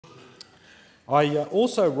I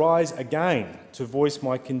also rise again to voice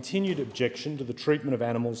my continued objection to the treatment of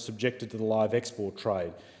animals subjected to the live export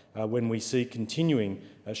trade. When we see continuing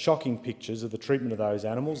shocking pictures of the treatment of those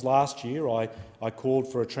animals. Last year I called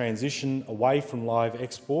for a transition away from live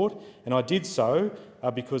export, and I did so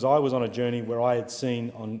because I was on a journey where I had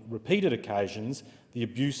seen on repeated occasions the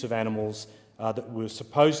abuse of animals that were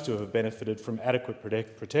supposed to have benefited from adequate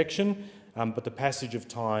protection, but the passage of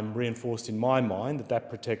time reinforced in my mind that that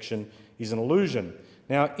protection is an illusion.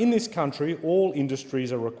 Now, in this country, all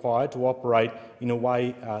industries are required to operate in a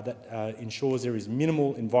way that ensures there is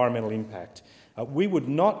minimal environmental impact. We would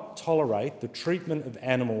not tolerate the treatment of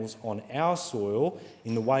animals on our soil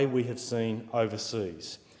in the way we have seen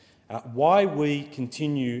overseas. Why we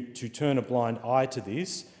continue to turn a blind eye to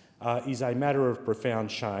this is a matter of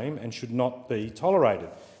profound shame and should not be tolerated.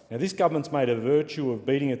 Now, this government's made a virtue of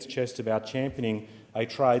beating its chest about championing a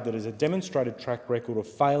trade that has a demonstrated track record of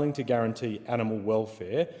failing to guarantee animal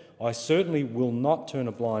welfare. I certainly will not turn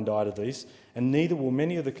a blind eye to this, and neither will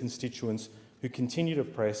many of the constituents who continue to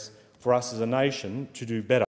press for us as a nation to do better.